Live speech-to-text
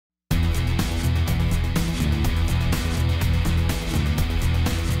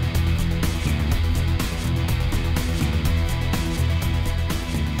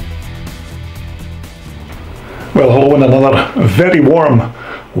Well, hello and another very warm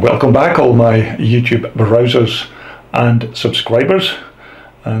welcome back, all my YouTube browsers and subscribers.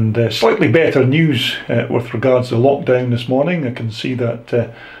 And slightly better news with regards to lockdown this morning. I can see that the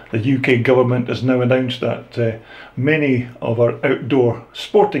UK government has now announced that many of our outdoor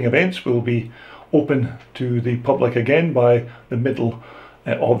sporting events will be open to the public again by the middle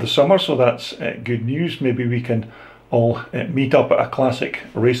of the summer, so that's good news. Maybe we can all meet up at a classic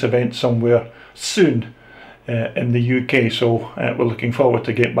race event somewhere soon in the UK, so we're looking forward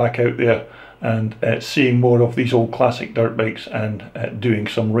to get back out there and seeing more of these old classic dirt bikes and doing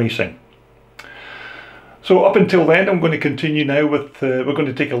some racing. So up until then, I'm going to continue now with we're going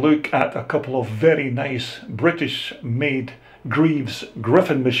to take a look at a couple of very nice British made Greeves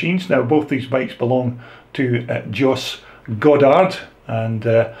Griffon machines. Now both these bikes belong to Jos Goddard, and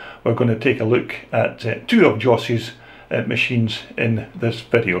we're going to take a look at two of Jos's machines in this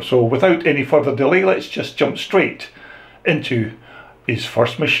video. So without any further delay, let's just jump straight into his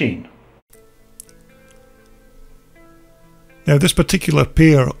first machine. Now this particular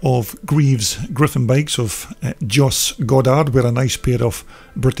pair of Greeves Griffon bikes of Jos Goddard were a nice pair of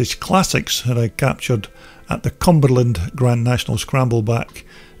British classics that I captured at the Cumberland Grand National Scramble back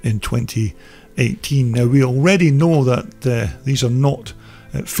in 2018. Now we already know that these are not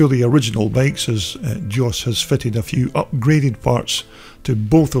fully original bikes, as Jos has fitted a few upgraded parts to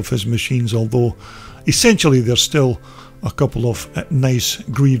both of his machines, although essentially they're still a couple of nice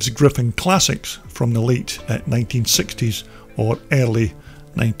Greeves Griffon classics from the late 1960s or early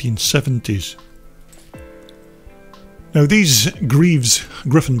 1970s. Now these Greeves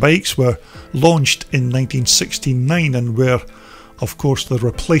Griffon bikes were launched in 1969 and were of course the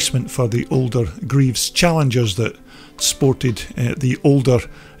replacement for the older Greeves Challengers that sported the older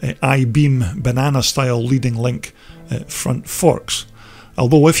I-beam banana style leading link front forks.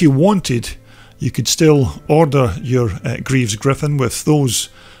 Although if you wanted, you could still order your Greeves Griffon with those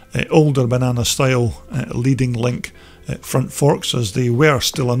older banana style leading link front forks, as they were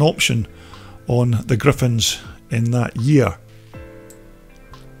still an option on the Griffons in that year.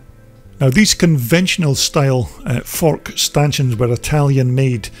 Now these conventional style fork stanchions were Italian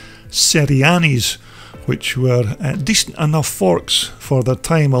made Serianis, which were decent enough forks for their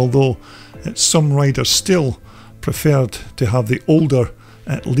time, although some riders still preferred to have the older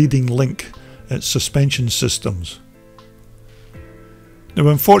leading link suspension systems. Now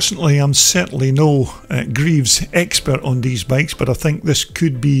unfortunately I'm certainly no Greeves expert on these bikes, but I think this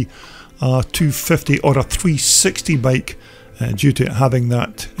could be a 250 or a 360 bike due to it having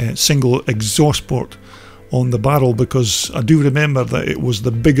that single exhaust port on the barrel, because I do remember that it was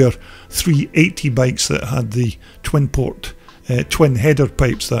the bigger 380 bikes that had the twin port twin header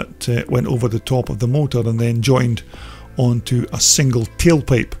pipes that went over the top of the motor and then joined onto a single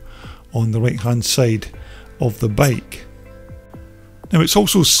tailpipe on the right hand side of the bike. Now it's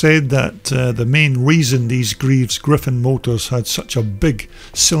also said that the main reason these Greeves Griffon motors had such a big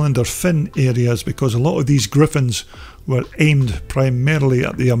cylinder fin area is because a lot of these Griffons were aimed primarily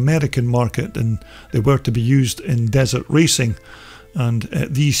at the American market, and they were to be used in desert racing, and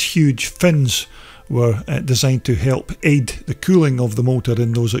these huge fins were designed to help aid the cooling of the motor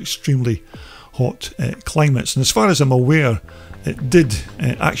in those extremely hot climates. And as far as I'm aware, it did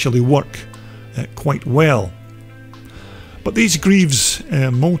actually work quite well. But these Greeves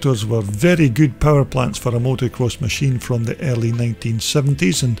motors were very good power plants for a motocross machine from the early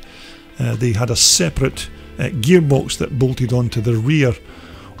 1970s, and they had a separate gearbox that bolted onto the rear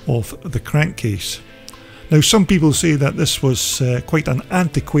of the crankcase. Now some people say that this was quite an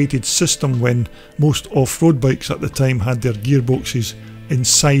antiquated system when most off-road bikes at the time had their gearboxes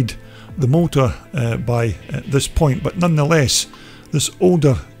inside the motor by this point, but nonetheless this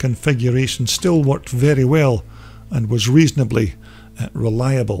older configuration still worked very well and was reasonably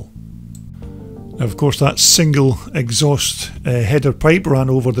reliable. Now of course that single exhaust header pipe ran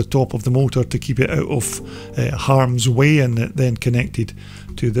over the top of the motor to keep it out of harm's way, and it then connected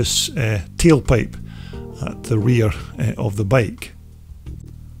to this tailpipe at the rear of the bike.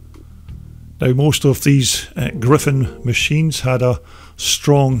 Now most of these Griffon machines had a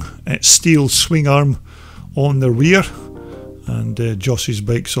strong steel swing arm on the rear, and Jos's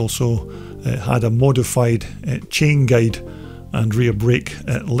bikes also had a modified chain guide and rear brake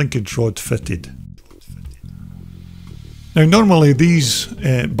linkage rod fitted. Now normally these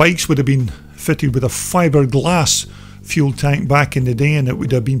bikes would have been fitted with a fiberglass fuel tank back in the day, and it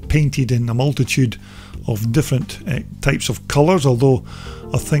would have been painted in a multitude of different types of colours, although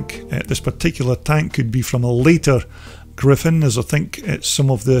I think this particular tank could be from a later Griffon, as I think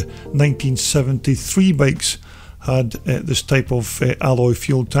some of the 1973 bikes had this type of alloy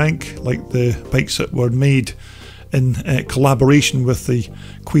fuel tank, like the bikes that were made in collaboration with the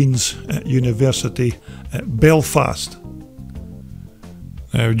Queen's University Belfast.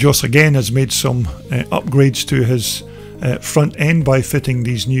 Now, Jos again has made some upgrades to his front end by fitting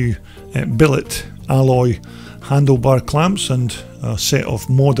these new billet alloy handlebar clamps and a set of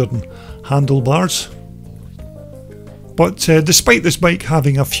modern handlebars. But despite this bike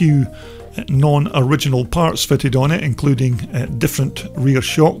having a few non-original parts fitted on it, including different rear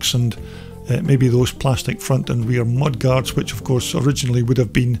shocks and maybe those plastic front and rear mudguards, which of course originally would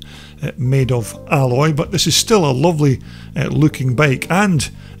have been made of alloy, but this is still a lovely looking bike,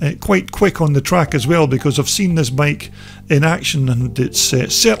 and quite quick on the track as well, because I've seen this bike in action and it's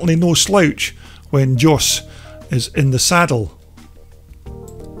certainly no slouch when Jos is in the saddle.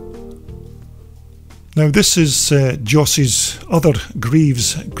 Now this is Jos's other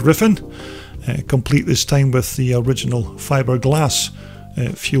Greeves Griffon, complete this time with the original fiberglass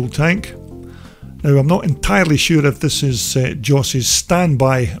fuel tank. Now I'm not entirely sure if this is Jos's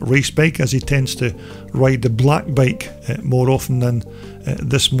standby race bike, as he tends to ride the black bike more often than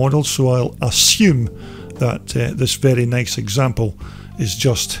this model, so I'll assume that this very nice example is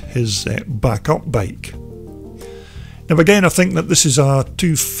just his backup bike. Now again, I think that this is a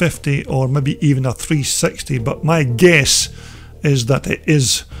 250 or maybe even a 360, but my guess is that it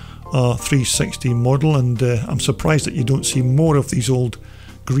is a 360 model, and I'm surprised that you don't see more of these old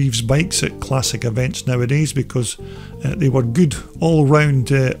Greeves bikes at classic events nowadays, because they were good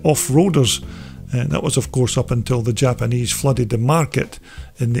all-round off-roaders. That was of course up until the Japanese flooded the market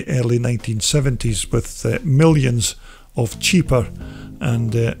in the early 1970s with millions of cheaper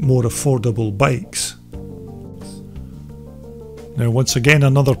and more affordable bikes. Now once again,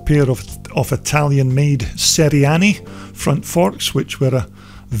 another pair of Italian-made Seriani front forks, which were a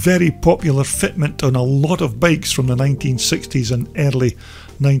very popular fitment on a lot of bikes from the 1960s and early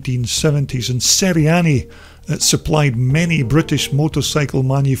 1970s, and Seriani supplied many British motorcycle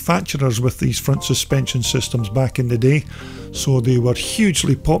manufacturers with these front suspension systems back in the day, so they were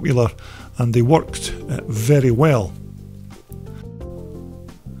hugely popular and they worked very well.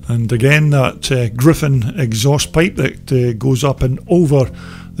 And again, that Griffon exhaust pipe that goes up and over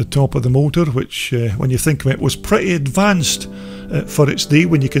the top of the motor, which when you think of it was pretty advanced for its day,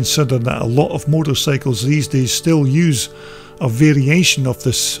 when you consider that a lot of motorcycles these days still use a variation of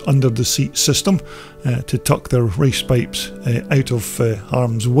this under the seat system to tuck their race pipes out of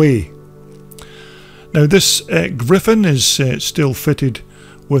harm's way. Now this Griffon is still fitted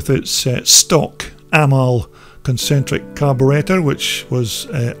with its stock Amal concentric carburetor, which was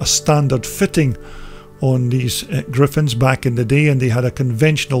a standard fitting on these Griffons back in the day, and they had a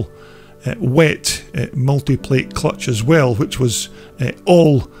conventional wet multi-plate clutch as well, which was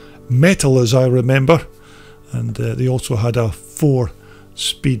all metal as I remember, and they also had a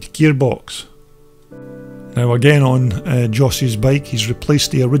 4-speed gearbox. Now again, on Jos's bike, he's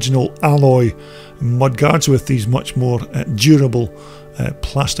replaced the original alloy mudguards with these much more durable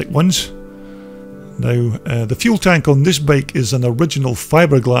plastic ones. Now the fuel tank on this bike is an original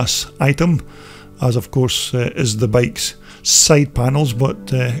fiberglass item, as of course is the bike's side panels, but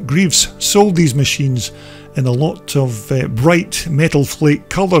Greeves sold these machines in a lot of bright metal flake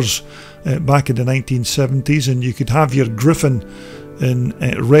colours back in the 1970s, and you could have your Griffon in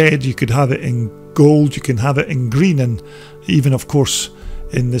red, you could have it in gold, you can have it in green, and even of course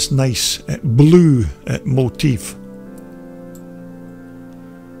in this nice blue motif.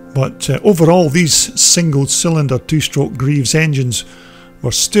 But overall, these single cylinder two-stroke Greeves engines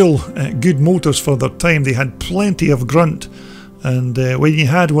were still good motors for their time. They had plenty of grunt, and when you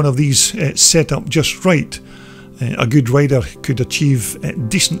had one of these set up just right, a good rider could achieve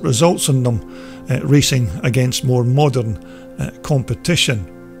decent results on them, racing against more modern competition.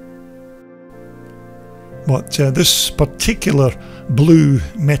 But this particular blue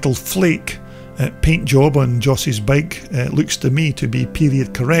metal flake paint job on Jos's bike looks to me to be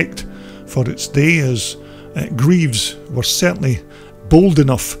period correct for its day, as Greeves were certainly bold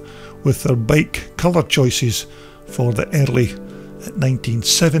enough with their bike colour choices for the early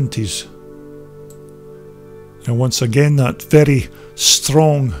 1970s. And once again, that very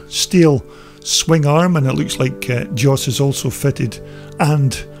strong steel swing arm, and it looks like Jos has also fitted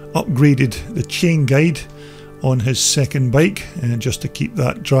and upgraded the chain guide on his second bike, just to keep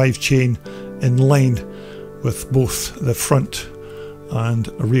that drive chain in line with both the front and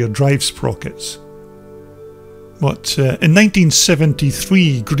rear drive sprockets. But in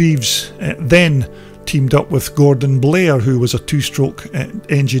 1973, Greeves then teamed up with Gordon Blair, who was a two-stroke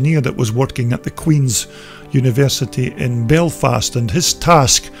engineer that was working at the Queen's University in Belfast, and his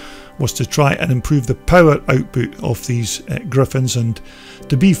task was to try and improve the power output of these Griffons, and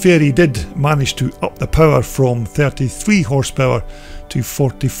to be fair, he did manage to up the power from 33 horsepower to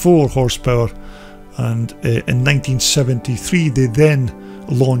 44 horsepower, and in 1973 they then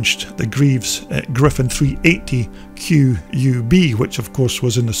launched the Greeves Griffon 380 QUB, which of course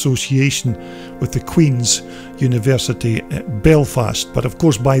was in association with the Queen's University at Belfast. But of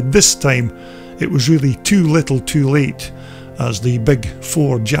course by this time it was really too little too late, as the big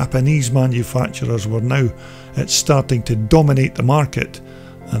four Japanese manufacturers were now starting to dominate the market,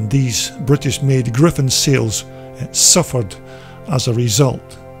 and these British made Griffon sales suffered as a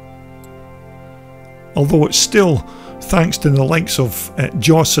result. Although it's still thanks to the likes of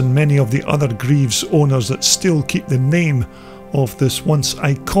Jos and many of the other Greeves owners that still keep the name of this once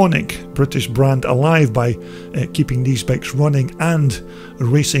iconic British brand alive by keeping these bikes running and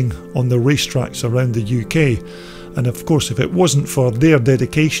racing on the racetracks around the UK. And of course, if it wasn't for their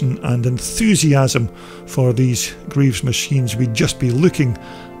dedication and enthusiasm for these Greeves machines, we'd just be looking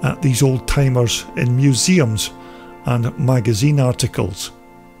at these old timers in museums and magazine articles.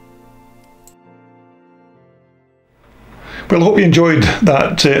 Well, I hope you enjoyed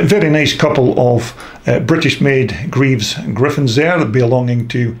that very nice couple of British-made Greeves Griffons there, belonging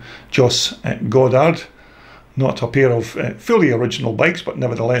to Jos Goddard. Not a pair of fully original bikes, but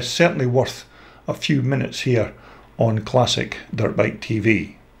nevertheless certainly worth a few minutes here on Classic Dirt Bike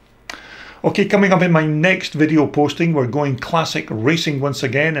TV. Okay, coming up in my next video posting, we're going classic racing once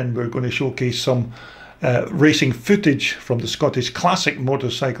again, and we're going to showcase some racing footage from the Scottish Classic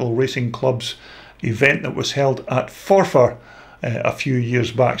Motorcycle Racing Club's event that was held at Forfar a few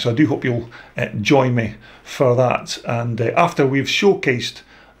years back. So I do hope you'll join me for that. And after we've showcased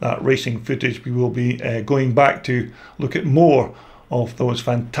that racing footage, we will be going back to look at more of those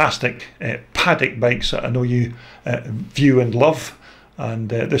fantastic paddock bikes that I know you view and love. And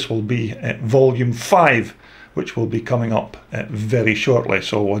this will be volume 5, which will be coming up very shortly.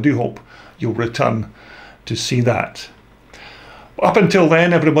 So I do hope you'll return to see that. Up until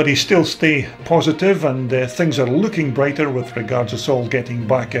then, everybody still stay positive, and things are looking brighter with regards to us all getting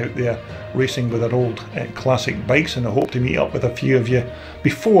back out there racing with our old classic bikes, and I hope to meet up with a few of you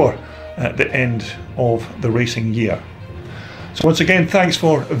before the end of the racing year. So once again, thanks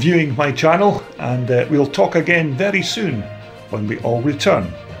for viewing my channel, and we'll talk again very soon when we all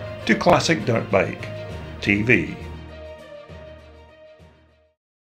return to Classic Dirt Bike TV.